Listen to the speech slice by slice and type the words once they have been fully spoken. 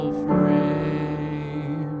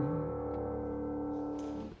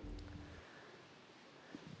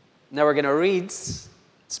Now we're going to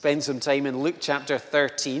spend some time in Luke chapter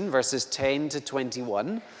 13, verses 10 to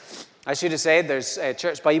 21. I should have said there's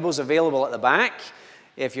church Bibles available at the back.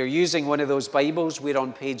 If you're using one of those Bibles, we're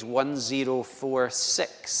on page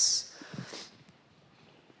 1046.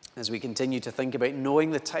 As we continue to think about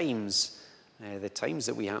knowing the times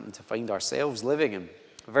that we happen to find ourselves living in.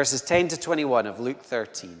 Verses 10 to 21 of Luke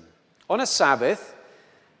 13. On a Sabbath,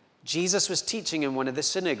 Jesus was teaching in one of the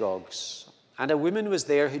synagogues, and a woman was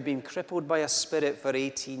there who'd been crippled by a spirit for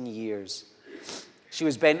 18 years. She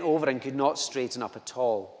was bent over and could not straighten up at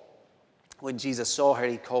all. When Jesus saw her,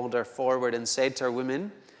 he called her forward and said to her,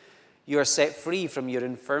 "Woman, you are set free from your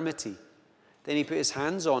infirmity." Then he put his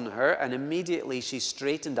hands on her, and immediately she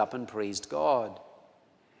straightened up and praised God.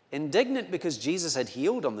 Indignant because Jesus had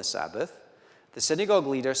healed on the Sabbath, the synagogue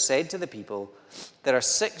leader said to the people, "There are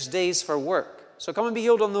 6 days for work, so come and be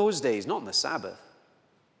healed on those days, not on the Sabbath."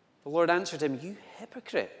 The Lord answered him, "You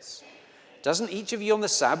hypocrites! Doesn't each of you on the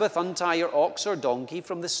Sabbath untie your ox or donkey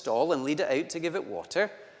from the stall and lead it out to give it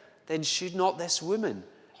water? Then should not this woman,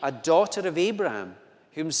 a daughter of Abraham,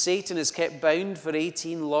 whom Satan has kept bound for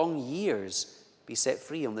 18 long years, be set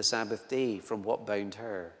free on the Sabbath day from what bound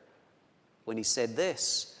her?" When he said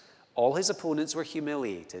this, all his opponents were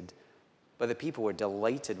humiliated, but the people were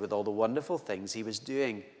delighted with all the wonderful things he was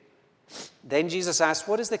doing. Then Jesus asked,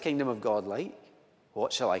 "What is the kingdom of God like?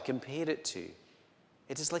 What shall I compare it to?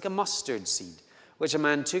 It is like a mustard seed, which a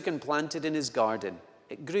man took and planted in his garden.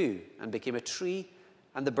 It grew and became a tree,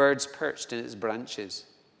 and the birds perched in its branches."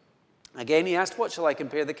 Again he asked, "What shall I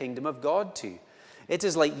compare the kingdom of God to? It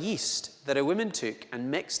is like yeast that a woman took and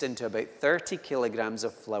mixed into about 30 kilograms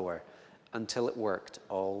of flour until it worked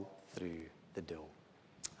all through the dough."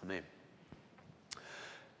 Amen.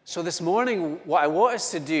 So this morning, what I want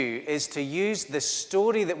us to do is to use the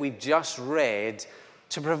story that we've just read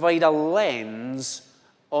to provide a lens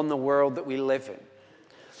on the world that we live in.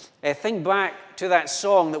 Think back to that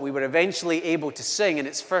song that we were eventually able to sing in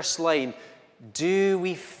its first line, "Do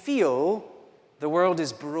we feel the world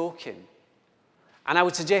is broken?" And I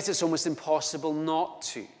would suggest it's almost impossible not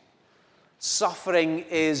to. Suffering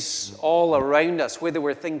is all around us, whether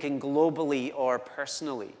we're thinking globally or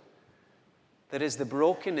personally. There is the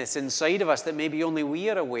brokenness inside of us that maybe only we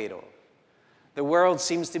are aware of. The world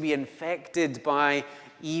seems to be infected by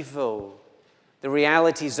evil. The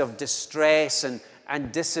realities of distress and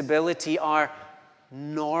disability are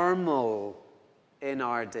normal in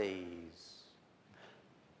our days.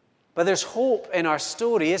 But there's hope in our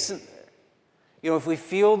story, isn't there? If we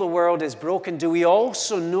feel the world is broken, do we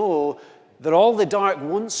also know that all the dark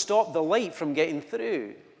won't stop the light from getting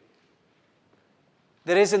through?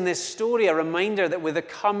 There is in this story a reminder that with the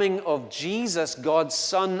coming of Jesus, God's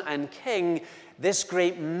Son and King, this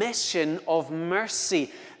great mission of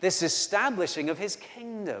mercy, this establishing of his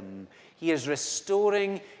kingdom, he is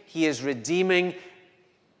restoring, he is redeeming,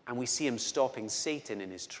 and we see him stopping Satan in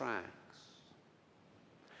his tracks.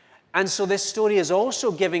 And so this story is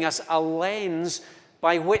also giving us a lens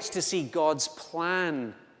by which to see God's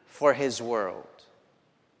plan for his world.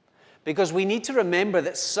 Because we need to remember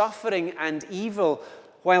that suffering and evil,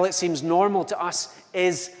 while it seems normal to us,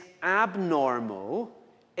 is abnormal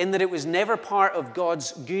in that it was never part of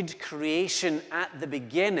God's good creation at the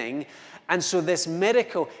beginning. And so this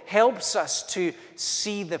miracle helps us to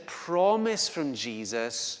see the promise from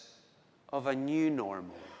Jesus of a new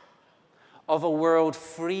normal, of a world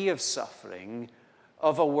free of suffering,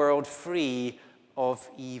 of a world free of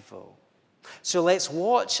evil. So let's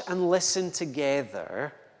watch and listen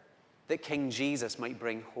together that King Jesus might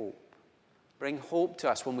bring hope to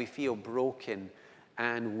us when we feel broken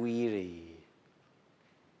and weary.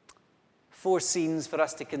 4 scenes for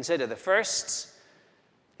us to consider. The first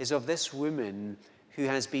is of this woman who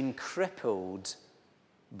has been crippled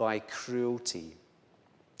by cruelty.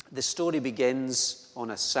 The story begins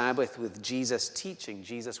on a Sabbath with Jesus teaching.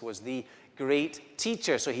 Jesus was the great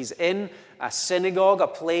teacher. So he's in a synagogue, a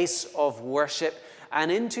place of worship,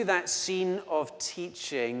 and into that scene of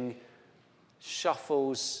teaching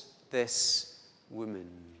shuffles this woman.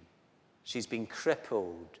 She's been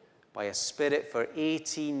crippled by a spirit for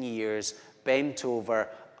 18 years, bent over,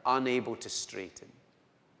 unable to straighten.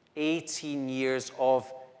 18 years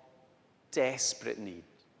of desperate need.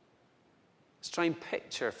 Let's try and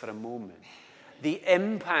picture for a moment the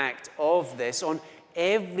impact of this on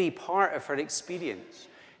every part of her experience.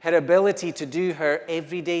 Her ability to do her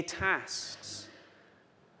everyday tasks.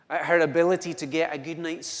 Her ability to get a good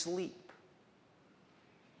night's sleep.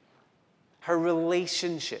 Her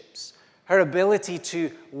relationships. Her ability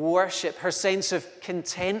to worship. Her sense of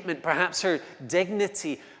contentment. Perhaps her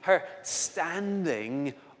dignity. Her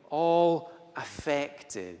standing. All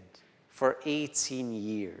affected for 18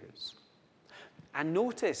 years. And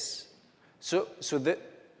notice, so the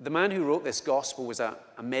man who wrote this gospel was a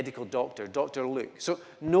medical doctor, Dr. Luke. So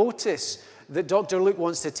notice that Dr. Luke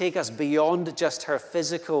wants to take us beyond just her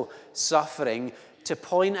physical suffering to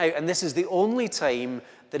point out, and this is the only time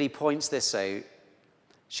that he points this out,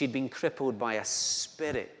 she'd been crippled by a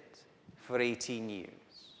spirit for 18 years.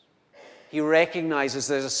 He recognizes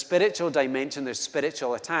there's a spiritual dimension, there's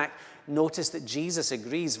spiritual attack. Notice that Jesus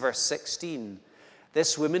agrees, verse 16.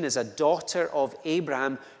 This woman is a daughter of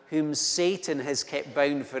Abraham, whom Satan has kept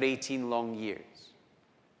bound for 18 long years.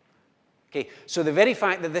 Okay, so the very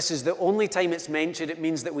fact that this is the only time it's mentioned, it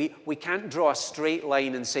means that we can't draw a straight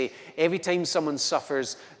line and say every time someone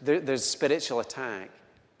suffers, there's spiritual attack.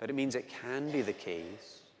 But it means it can be the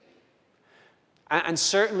case. And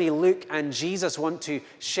certainly Luke and Jesus want to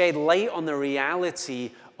shed light on the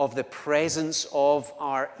reality of the presence of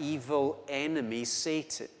our evil enemy,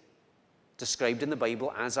 Satan, described in the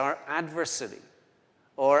Bible as our adversary,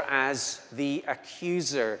 or as the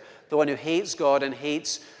accuser, the one who hates God and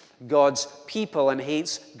hates God's people and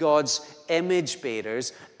hates God's image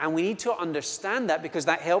bearers. And we need to understand that because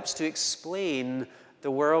that helps to explain the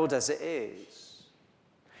world as it is.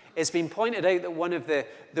 It's been pointed out that one of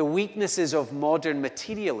the weaknesses of modern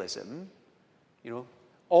materialism,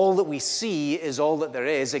 all that we see is all that there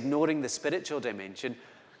is, ignoring the spiritual dimension.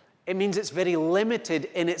 It means it's very limited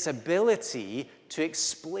in its ability to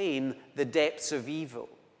explain the depths of evil.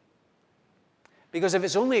 Because if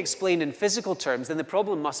it's only explained in physical terms, then the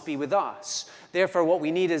problem must be with us. Therefore, what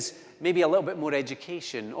we need is maybe a little bit more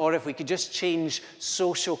education, or if we could just change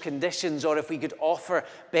social conditions, or if we could offer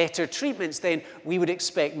better treatments, then we would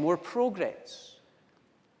expect more progress.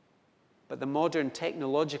 But the modern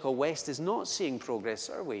technological West is not seeing progress,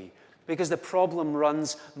 are we? Because the problem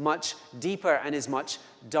runs much deeper and is much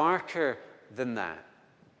darker than that.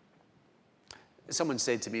 Someone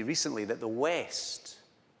said to me recently that the West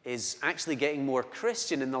is actually getting more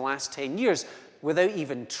Christian in the last 10 years without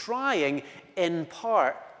even trying, in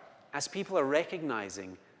part as people are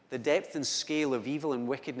recognizing the depth and scale of evil and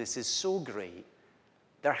wickedness is so great.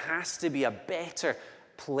 There has to be a better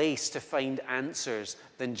place to find answers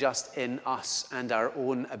than just in us and our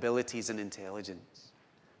own abilities and intelligence.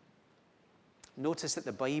 Notice that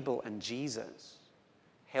the Bible and Jesus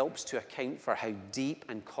helps to account for how deep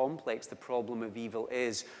and complex the problem of evil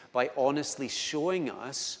is by honestly showing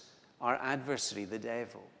us our adversary, the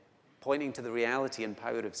devil, pointing to the reality and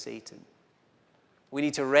power of Satan. We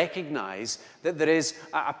need to recognize that there is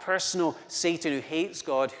a personal Satan who hates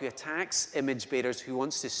God, who attacks image bearers, who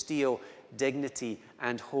wants to steal dignity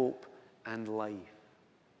and hope and life.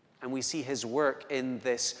 And we see his work in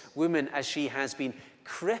this woman as she has been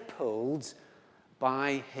crippled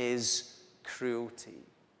by his cruelty.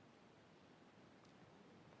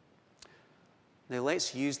 Now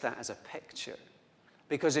let's use that as a picture,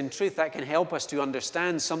 because in truth that can help us to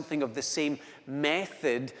understand something of the same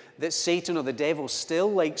method that Satan or the devil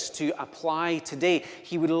still likes to apply today.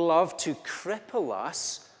 He would love to cripple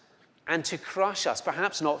us and to crush us,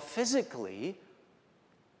 perhaps not physically,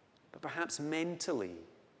 but perhaps mentally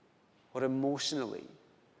or emotionally.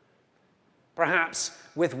 Perhaps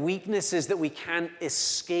with weaknesses that we can't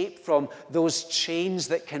escape from, those chains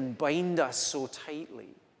that can bind us so tightly.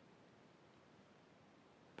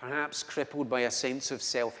 Perhaps crippled by a sense of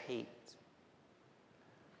self-hate.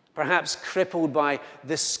 Perhaps crippled by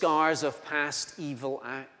the scars of past evil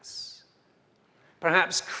acts.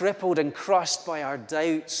 Perhaps crippled and crushed by our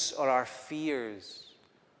doubts or our fears.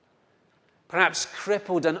 Perhaps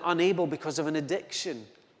crippled and unable because of an addiction.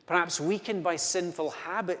 Perhaps weakened by sinful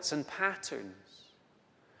habits and patterns.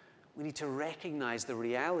 We need to recognize the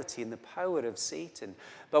reality and the power of Satan.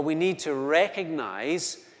 But we need to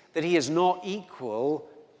recognize that he is not equal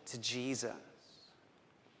to Jesus.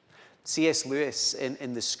 C.S. Lewis,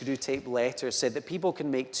 in the Screwtape Letter, said that people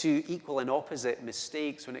can make two equal and opposite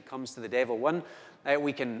mistakes when it comes to the devil. One,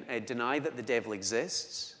 we can deny that the devil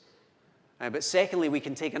exists. But secondly, we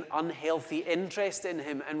can take an unhealthy interest in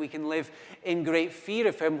him, and we can live in great fear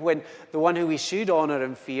of him, when the one who we should honor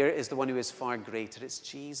and fear is the one who is far greater. It's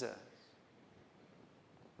Jesus.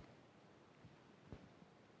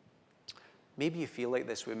 Maybe you feel like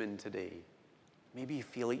this woman today. Maybe you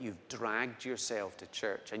feel like you've dragged yourself to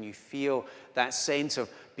church and you feel that sense of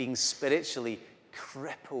being spiritually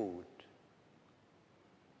crippled.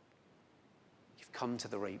 You've come to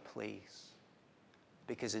the right place.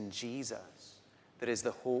 Because in Jesus, there is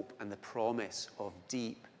the hope and the promise of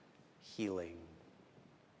deep healing.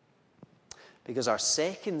 Because our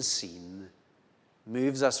second scene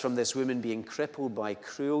moves us from this woman being crippled by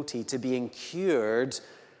cruelty to being cured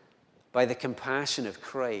by the compassion of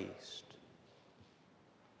Christ.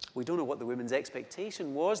 We don't know what the woman's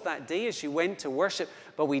expectation was that day as she went to worship,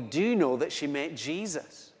 but we do know that she met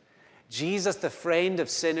Jesus. Jesus, the friend of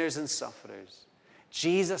sinners and sufferers.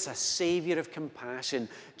 Jesus, a Savior of compassion.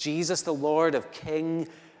 Jesus, the Lord and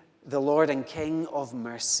King of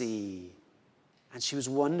mercy. And she was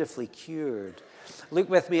wonderfully cured. Look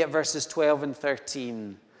with me at verses 12 and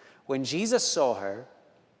 13. When Jesus saw her,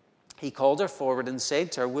 he called her forward and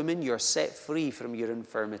said to her, "Woman, you're set free from your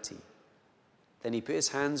infirmity." Then he put his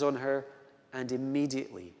hands on her, and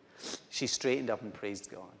immediately she straightened up and praised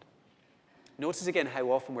God. Notice again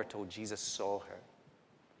how often we're told Jesus saw her.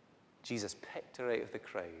 Jesus picked her out of the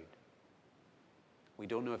crowd. We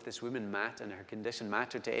don't know if this woman and her condition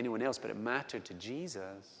mattered to anyone else, but it mattered to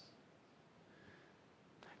Jesus.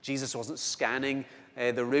 Jesus wasn't scanning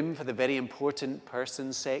the room for the very important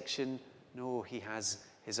person section. No, he has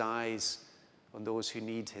his eyes on those who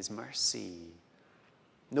need his mercy.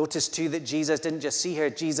 Notice too that Jesus didn't just see her,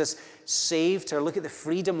 Jesus saved her. Look at the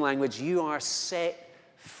freedom language. You are set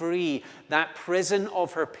free. That prison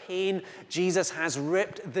of her pain, Jesus has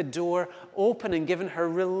ripped the door open and given her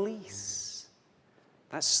release.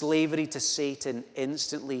 That slavery to Satan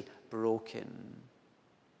instantly broken.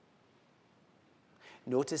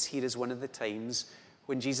 Notice here is one of the times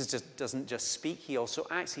when Jesus doesn't just speak, he also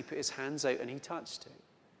acts. He put his hands out and he touched it.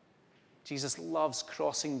 Jesus loves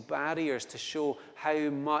crossing barriers to show how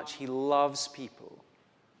much he loves people.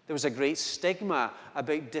 There was a great stigma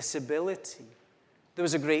about disability. There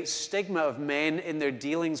was a great stigma of men in their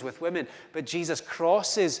dealings with women. But Jesus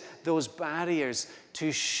crosses those barriers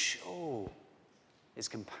to show his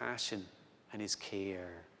compassion and his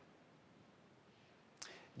care.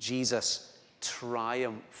 Jesus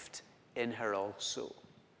triumphed in her also.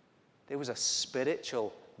 There was a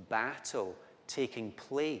spiritual battle taking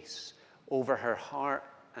place over her heart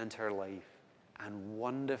and her life. And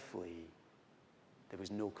wonderfully, there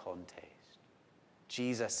was no contest.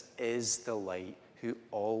 Jesus is the light who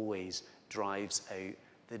always drives out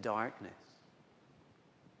the darkness.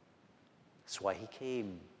 That's why he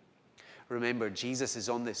came. Remember, Jesus is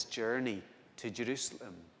on this journey to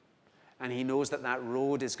Jerusalem, and he knows that that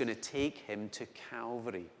road is going to take him to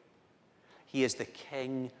Calvary. He is the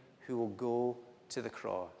King who will go to the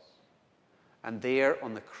cross. And there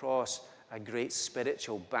on the cross, a great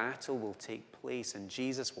spiritual battle will take place, and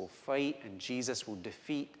Jesus will fight, and Jesus will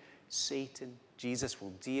defeat Satan. Jesus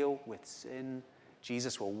will deal with sin.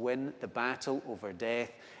 Jesus will win the battle over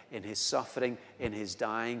death in his suffering, in his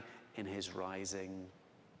dying, in his rising,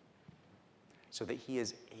 so that he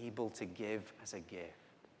is able to give as a gift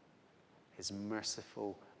his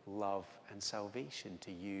merciful love and salvation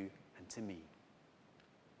to you and to me.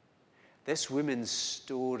 This woman's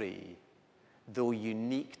story, though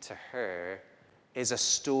unique to her, is a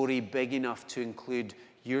story big enough to include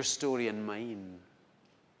your story and mine.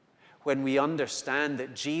 When we understand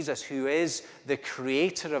that Jesus, who is the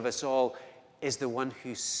creator of us all, is the one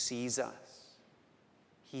who sees us.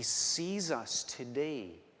 He sees us today,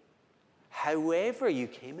 however you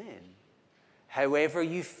came in, however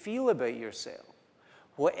you feel about yourself,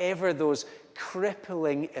 whatever those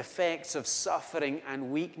crippling effects of suffering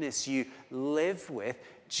and weakness you live with,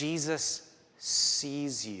 Jesus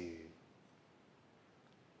sees you.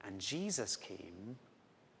 And Jesus came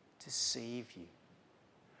to save you,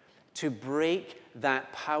 to break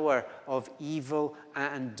that power of evil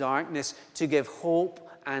and darkness, to give hope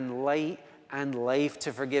and light and life,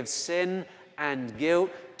 to forgive sin and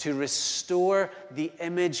guilt, to restore the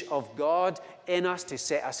image of God in us, to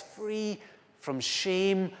set us free from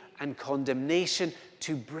shame and condemnation,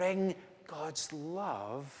 to bring God's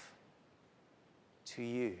love to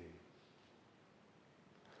you.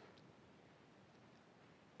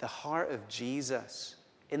 The heart of Jesus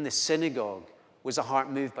in the synagogue was a heart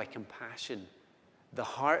moved by compassion. The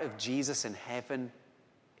heart of Jesus in heaven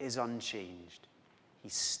is unchanged. He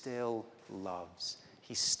still loves.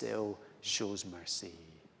 He still shows mercy.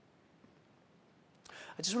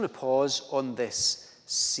 I just want to pause on this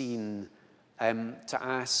scene to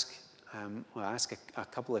ask a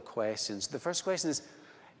couple of questions. The first question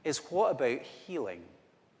is what about healing?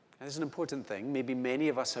 This is an important thing. Maybe many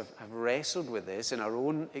of us have wrestled with this in our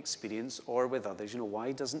own experience or with others.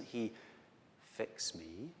 Why doesn't he fix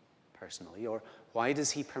me personally? Or why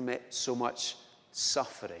does he permit so much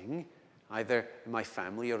suffering, either in my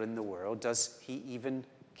family or in the world? Does he even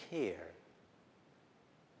care?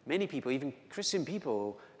 Many people, even Christian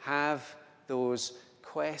people, have those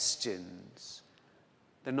questions.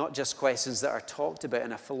 They're not just questions that are talked about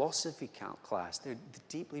in a philosophy class. They're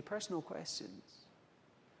deeply personal questions.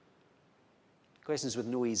 Questions with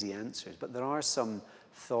no easy answers, but there are some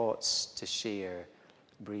thoughts to share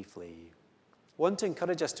briefly. want to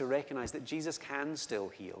encourage us to recognize that Jesus can still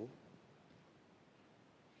heal.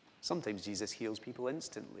 Sometimes Jesus heals people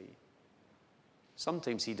instantly.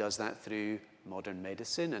 Sometimes he does that through modern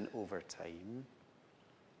medicine and over time.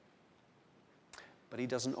 But he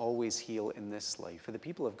doesn't always heal in this life. For the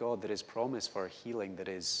people of God, there is promise for a healing that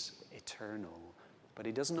is eternal. But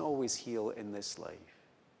he doesn't always heal in this life.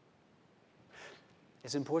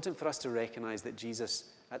 It's important for us to recognize that Jesus,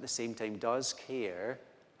 at the same time, does care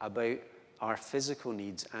about our physical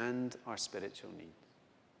needs and our spiritual needs.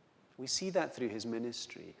 We see that through his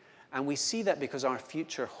ministry. And we see that because our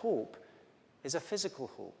future hope is a physical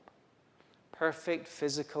hope. Perfect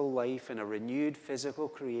physical life in a renewed physical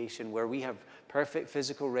creation where we have perfect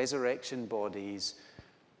physical resurrection bodies,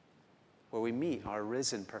 where we meet our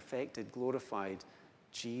risen, perfected, glorified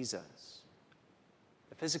Jesus.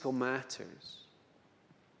 The physical matters.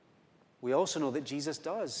 We also know that Jesus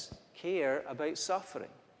does care about suffering.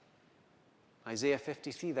 Isaiah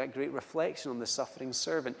 53, that great reflection on the suffering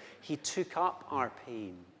servant. He took up our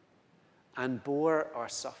pain and bore our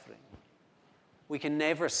suffering. We can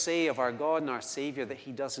never say of our God and our Savior that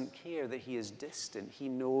he doesn't care, that he is distant. He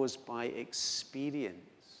knows by experience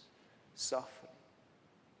suffering.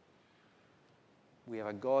 We have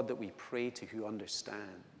a God that we pray to who understands.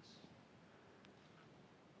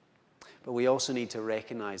 But we also need to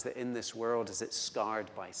recognize that in this world, as it's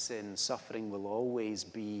scarred by sin, suffering will always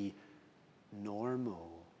be normal.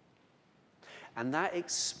 And that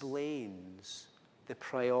explains the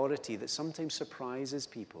priority that sometimes surprises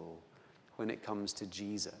people when it comes to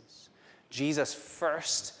Jesus. Jesus'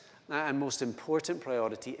 first and most important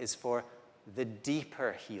priority is for the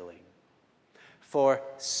deeper healing, for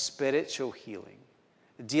spiritual healing,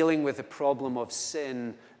 dealing with the problem of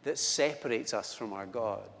sin that separates us from our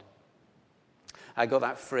God. I got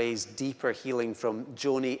that phrase, deeper healing, from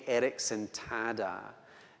Joni Eareckson Tada.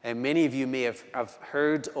 Many of you may have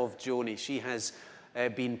heard of Joni. She has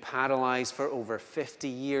been paralyzed for over 50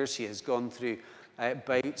 years. She has gone through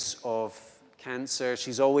bouts of cancer.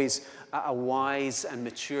 She's always a wise and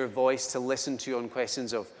mature voice to listen to on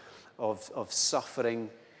questions of suffering.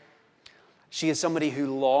 She is somebody who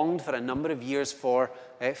longed for a number of years for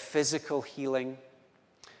physical healing,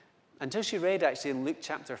 until she read actually in Luke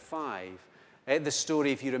chapter 5, the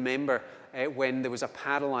story, if you remember, when there was a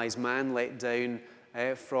paralyzed man let down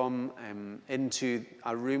from into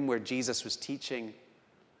a room where Jesus was teaching,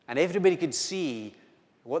 and everybody could see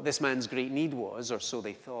what this man's great need was, or so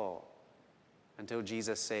they thought, until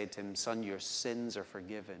Jesus said to him, "Son, your sins are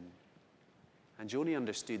forgiven." And Joni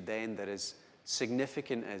understood then that as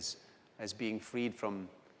significant as being freed from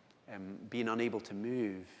being unable to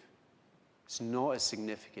move, it's not as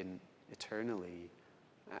significant eternally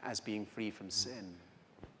as being free from sin.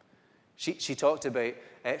 She talked about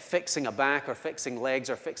fixing a back or fixing legs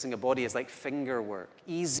or fixing a body as like finger work,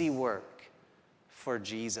 easy work for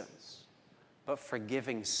Jesus. But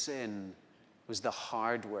forgiving sin was the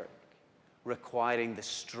hard work, requiring the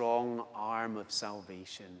strong arm of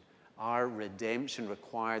salvation. Our redemption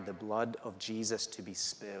required the blood of Jesus to be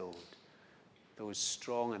spilled, those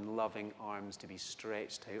strong and loving arms to be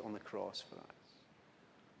stretched out on the cross for us.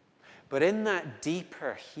 But in that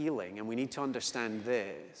deeper healing, and we need to understand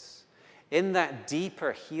this, in that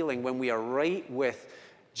deeper healing, when we are right with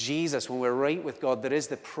Jesus, when we're right with God, there is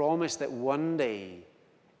the promise that one day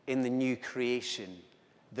in the new creation,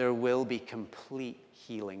 there will be complete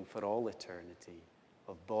healing for all eternity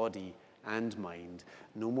of body and mind.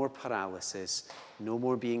 No more paralysis, no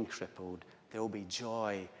more being crippled. There will be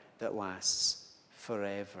joy that lasts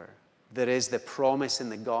forever. There is the promise in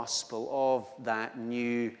the gospel of that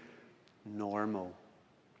new normal.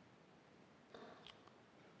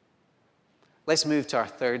 Let's move to our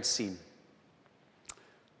third scene.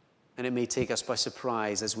 And it may take us by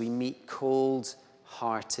surprise as we meet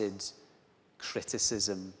cold-hearted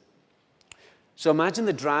criticism. So imagine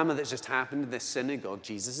the drama that's just happened in this synagogue.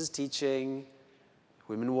 Jesus is teaching.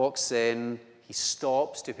 A woman walks in. He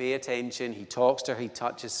stops to pay attention. He talks to her. He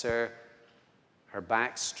touches her. Her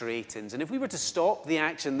back straightens. And if we were to stop the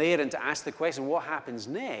action there and to ask the question, what happens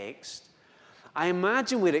next? I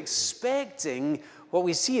imagine we're expecting what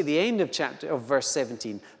we see at the end of verse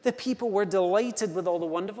 17. The people were delighted with all the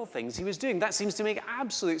wonderful things he was doing. That seems to make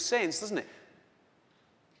absolute sense, doesn't it?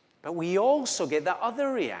 But we also get that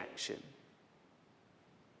other reaction.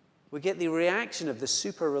 We get the reaction of the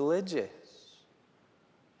super religious,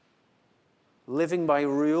 living by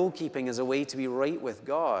rule keeping as a way to be right with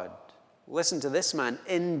God. Listen to this man,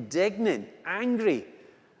 indignant, angry,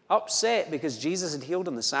 upset because Jesus had healed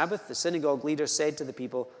on the Sabbath. The synagogue leader said to the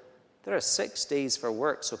people, "There are 6 days for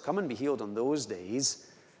work, so come and be healed on those days,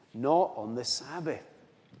 not on the Sabbath."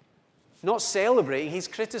 Not celebrating, he's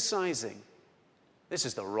criticizing. This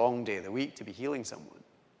is the wrong day of the week to be healing someone.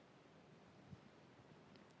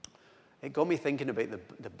 It got me thinking about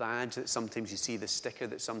the badge that sometimes you see, the sticker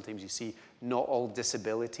that sometimes you see. Not all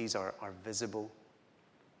disabilities are visible.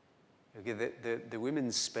 Okay, the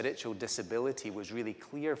woman's spiritual disability was really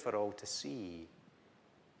clear for all to see.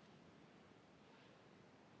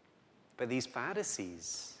 But these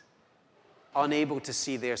Pharisees, unable to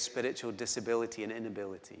see their spiritual disability and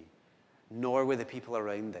inability, nor were the people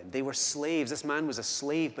around them. They were slaves. This man was a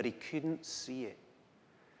slave, but he couldn't see it.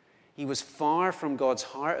 He was far from God's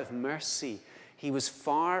heart of mercy. He was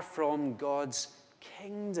far from God's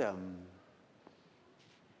kingdom.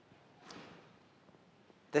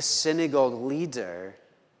 This synagogue leader,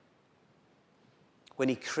 when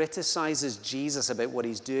he criticizes Jesus about what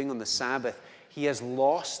he's doing on the Sabbath, he has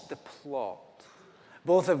lost the plot,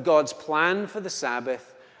 both of God's plan for the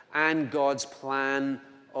Sabbath and God's plan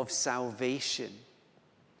of salvation.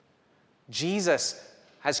 Jesus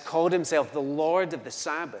has called himself the Lord of the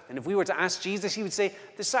Sabbath. And if we were to ask Jesus, he would say,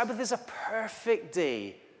 the Sabbath is a perfect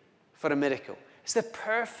day for a miracle. It's the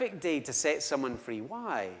perfect day to set someone free.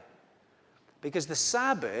 Why? Because the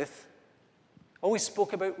Sabbath always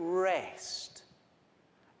spoke about rest.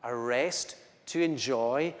 A rest to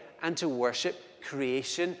enjoy and to worship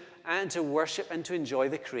creation and to worship and to enjoy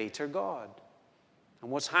the Creator God.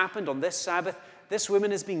 And what's happened on this Sabbath, this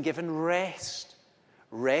woman has been given rest.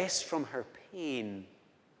 Rest from her pain.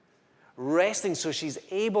 Resting so she's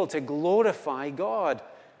able to glorify God.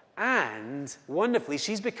 And, wonderfully,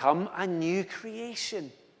 she's become a new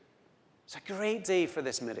creation. It's a great day for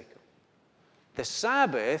this miracle. The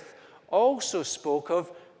Sabbath also spoke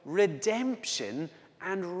of redemption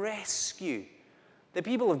and rescue. The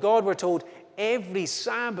people of God were told every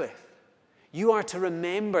Sabbath, you are to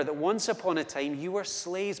remember that once upon a time you were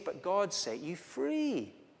slaves, but God set you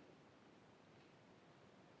free.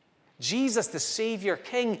 Jesus, the Savior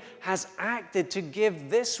King, has acted to give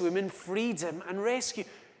this woman freedom and rescue.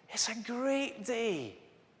 It's a great day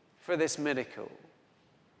for this miracle.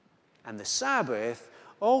 And the Sabbath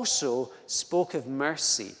also spoke of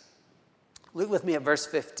mercy. Look with me at verse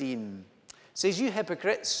 15. It says, you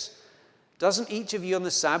hypocrites, doesn't each of you on the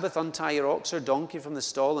Sabbath untie your ox or donkey from the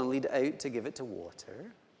stall and lead it out to give it to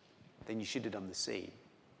water? Then you should have done the same.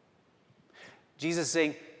 Jesus is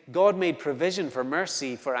saying, God made provision for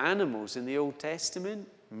mercy for animals in the Old Testament.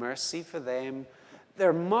 Mercy for them.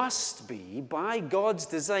 There must be, by God's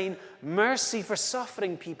design, mercy for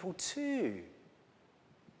suffering people too.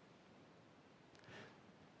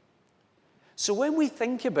 So when we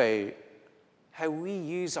think about how we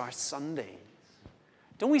use our Sundays,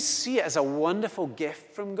 don't we see it as a wonderful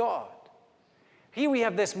gift from God? Here we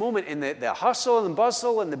have this moment in the hustle and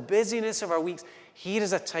bustle and the busyness of our weeks. Here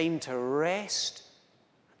is a time to rest,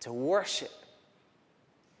 to worship.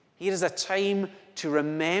 Here is a time to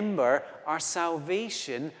remember our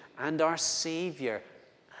salvation and our Savior.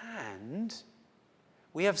 And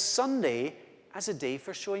we have Sunday as a day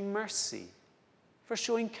for showing mercy, for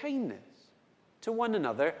showing kindness to one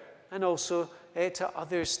another and also to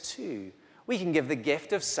others too. We can give the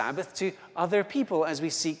gift of Sabbath to other people as we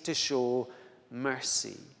seek to show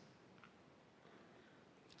mercy.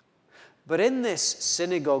 But in this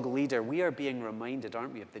synagogue leader, we are being reminded,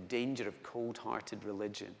 aren't we, of the danger of cold-hearted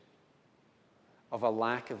religion, of a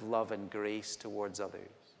lack of love and grace towards others,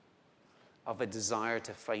 of a desire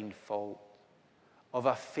to find fault, of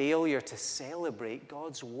a failure to celebrate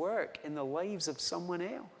God's work in the lives of someone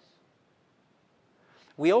else.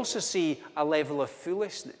 We also see a level of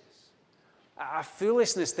foolishness, a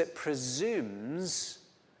foolishness that presumes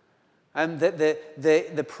that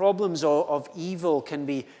the problems of evil can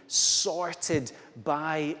be sorted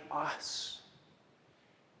by us.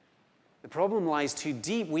 The problem lies too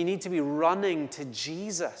deep. We need to be running to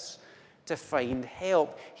Jesus to find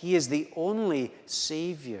help. He is the only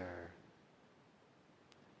Savior.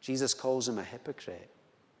 Jesus calls him a hypocrite.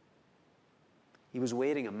 He was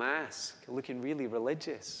wearing a mask, looking really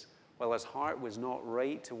religious, while his heart was not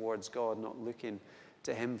right towards God, not looking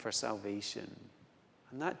to him for salvation.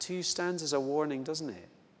 And that too stands as a warning, doesn't it?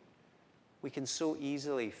 We can so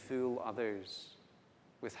easily fool others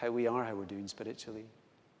with how we are, how we're doing spiritually.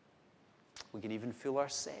 We can even fool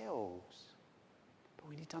ourselves. But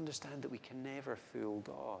we need to understand that we can never fool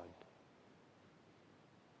God.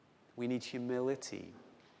 We need humility.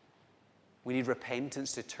 We need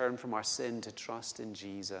repentance to turn from our sin to trust in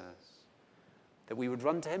Jesus. That we would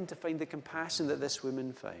run to him to find the compassion that this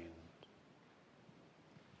woman found.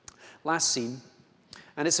 Last scene,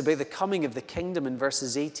 and it's about the coming of the kingdom in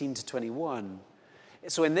verses 18 to 21.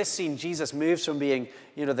 So in this scene, Jesus moves from being,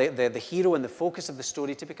 the hero and the focus of the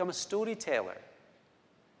story to become a storyteller.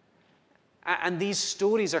 And these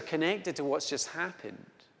stories are connected to what's just happened.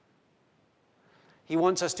 He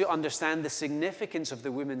wants us to understand the significance of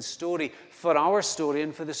the woman's story for our story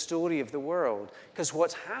and for the story of the world. Because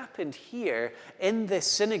what's happened here in this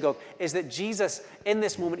synagogue is that Jesus, in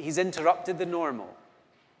this moment, he's interrupted the normal.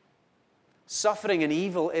 Suffering and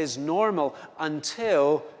evil is normal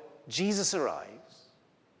until Jesus arrives.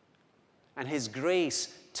 And his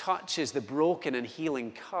grace touches the broken and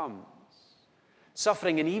healing comes.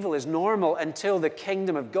 Suffering and evil is normal until the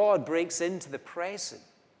kingdom of God breaks into the present.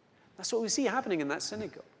 That's what we see happening in that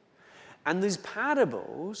synagogue. And these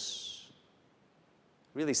parables,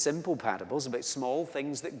 really simple parables about small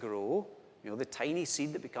things that grow, the tiny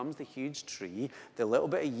seed that becomes the huge tree, the little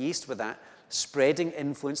bit of yeast with that spreading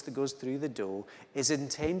influence that goes through the dough, is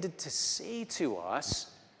intended to say to us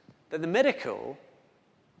that the miracle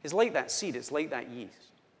is like that seed, it's like that yeast.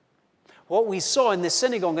 What we saw in the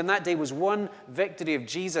synagogue on that day was one victory of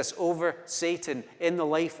Jesus over Satan in the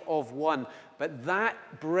life of one. But that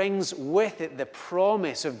brings with it the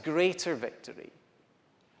promise of greater victory.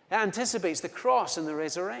 It anticipates the cross and the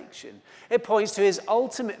resurrection. It points to his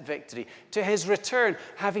ultimate victory, to his return,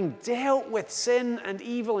 having dealt with sin and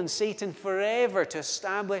evil and Satan forever to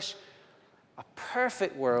establish a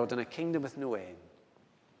perfect world and a kingdom with no end.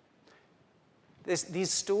 These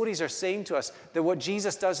stories are saying to us that what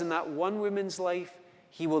Jesus does in that one woman's life,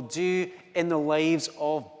 he will do in the lives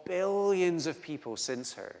of billions of people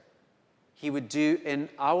since her. He would do in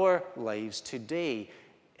our lives today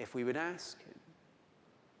if we would ask him.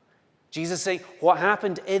 Jesus is saying what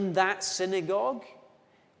happened in that synagogue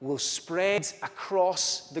will spread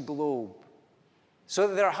across the globe so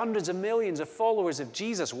that there are hundreds of millions of followers of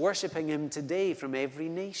Jesus worshiping him today from every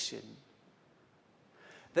nation.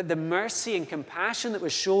 That the mercy and compassion that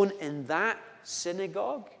was shown in that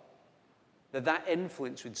synagogue, that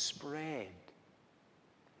influence would spread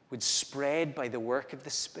by the work of the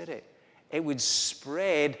Spirit. It would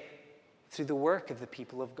spread through the work of the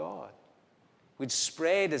people of God. It would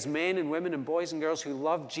spread as men and women and boys and girls who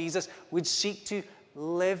love Jesus would seek to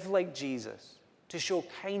live like Jesus, to show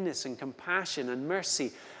kindness and compassion and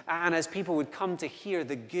mercy, and as people would come to hear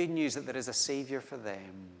the good news that there is a Savior for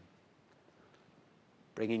them,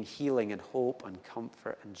 bringing healing and hope and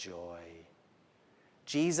comfort and joy.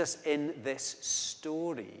 Jesus in this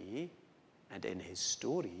story and in his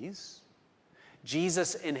stories,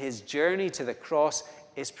 Jesus in his journey to the cross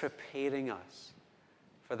is preparing us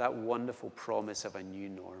for that wonderful promise of a new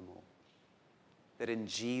normal. That in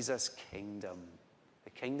Jesus' kingdom, the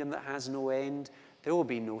kingdom that has no end, there will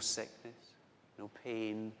be no sickness, no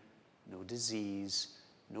pain, no disease,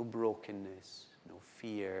 no brokenness, no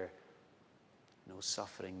fear, no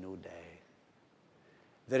suffering, no death.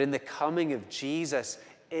 That in the coming of Jesus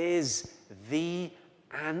is the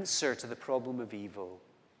answer to the problem of evil.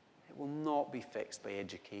 It will not be fixed by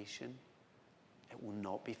education. It will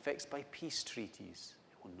not be fixed by peace treaties.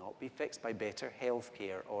 It will not be fixed by better health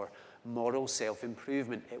care or moral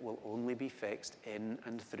self-improvement. It will only be fixed in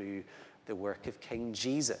and through the work of King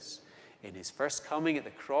Jesus. In his first coming at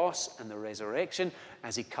the cross and the resurrection,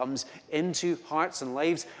 as he comes into hearts and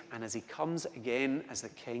lives, and as he comes again as the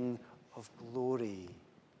King of glory.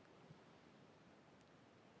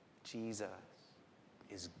 Jesus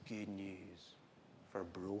is good news for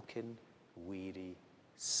broken, weary,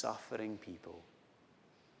 suffering people,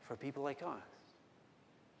 for people like us.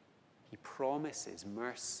 He promises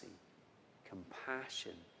mercy,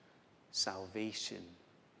 compassion, salvation,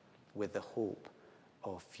 with the hope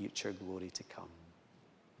of future glory to come.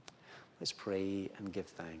 Let's pray and give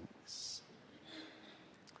thanks.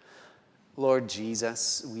 Lord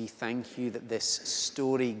Jesus, we thank you that this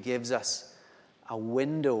story gives us a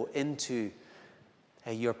window into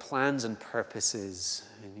your plans and purposes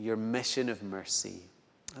and your mission of mercy.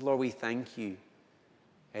 And Lord, we thank you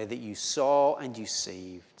that you saw and you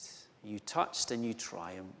saved, you touched and you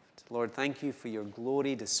triumphed. Lord, thank you for your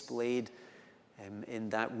glory displayed in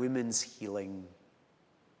that woman's healing,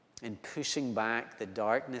 in pushing back the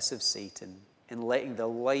darkness of Satan, in letting the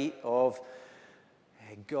light of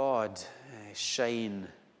God shine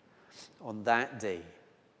on that day.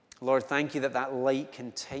 Lord, thank you that that light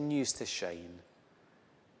continues to shine.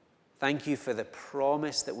 Thank you for the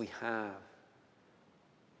promise that we have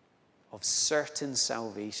of certain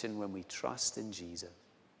salvation when we trust in Jesus,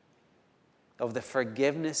 of the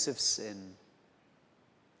forgiveness of sin,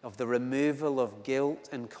 of the removal of guilt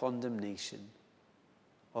and condemnation,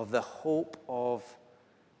 of the hope of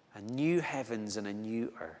a new heavens and a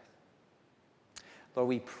new earth. Lord,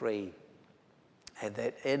 we pray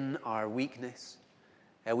that in our weakness,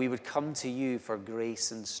 we would come to you for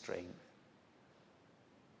grace and strength.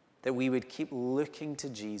 That we would keep looking to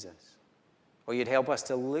Jesus. Or you'd help us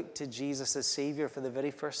to look to Jesus as Savior for the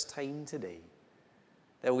very first time today.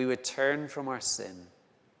 That we would turn from our sin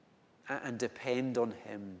and depend on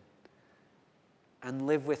him. And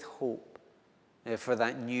live with hope for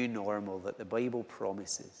that new normal that the Bible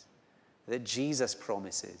promises. That Jesus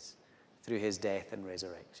promises through his death and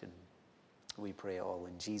resurrection. We pray all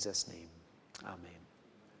in Jesus' name. Amen.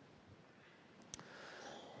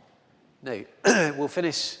 Now, we'll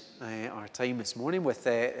finish our time this morning with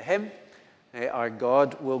the hymn, Our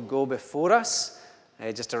God Will Go Before Us.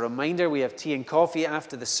 Just a reminder, we have tea and coffee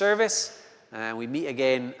after the service, and we meet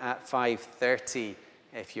again at 5:30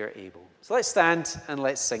 if you're able. So let's stand and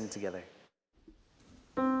let's sing together.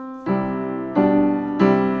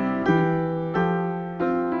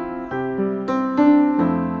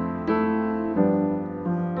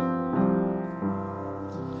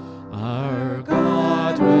 Our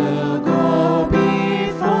God will go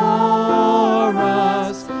before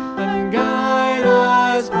us and guide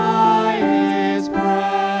us by his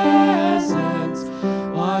presence.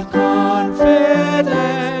 What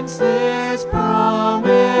confidence this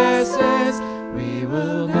promises, we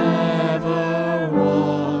will never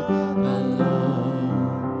walk alone.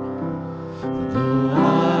 Though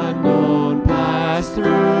unknown pass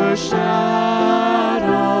through shadows,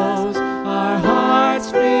 our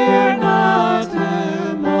hearts fear not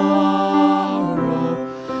tomorrow.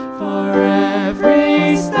 For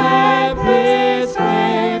every step his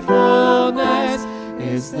faithfulness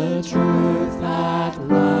is the truth that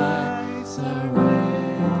lights our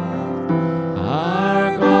way.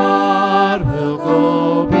 Our God will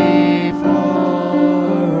go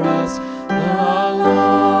before us. The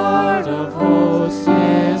Lord of hosts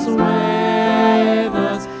is with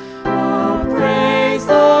us. Oh, praise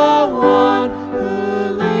the one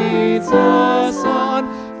who leads us on,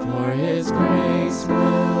 for his grace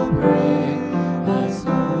will bring us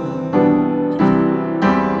home.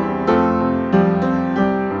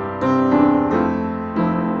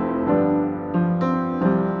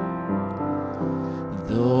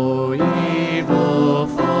 Though evil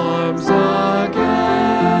forms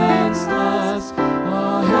against us,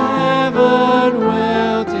 oh, heaven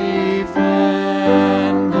will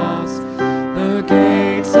defend us. The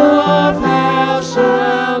gates of hell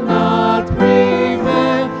shall not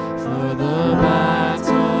prevail, for the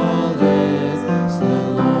battle is the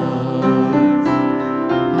Lord's.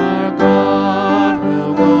 Our God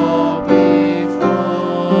will go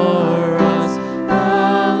before us.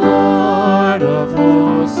 The Lord of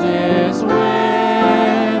hosts is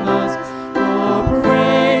with us. Oh,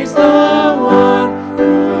 praise the one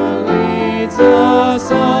who leads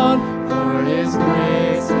us on, for his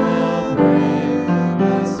grace will bring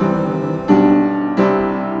us home.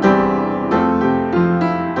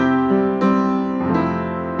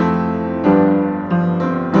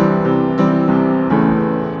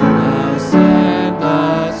 Now send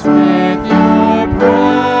us with your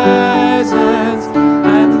presence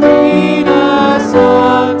and lead us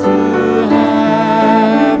on to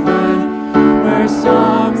heaven, where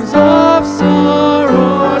songs of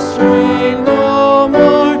sorrow strain no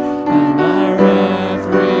more, and our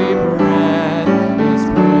every breath is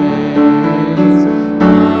praise.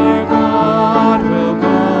 Our God will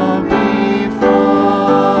go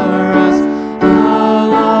before us. The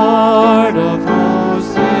Lord of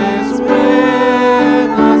hosts is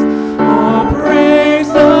with us. Oh, praise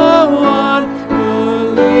the one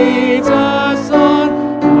who leads us on,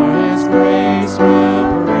 for his grace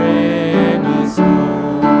will bring us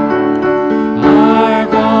home. Our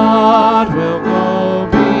God will go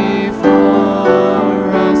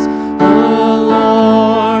before us. The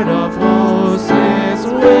Lord of hosts is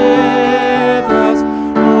with us.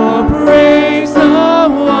 Oh, praise the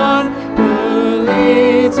one who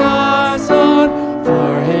leads us on,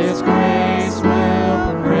 for his grace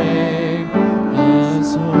will bring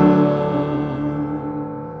us home.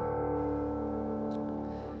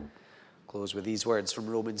 Close with these words from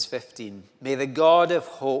Romans 15. May the God of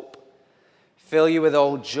hope fill you with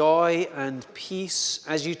all joy and peace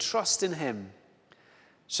as you trust in him,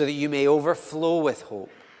 so that you may overflow with hope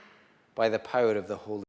by the power of the Holy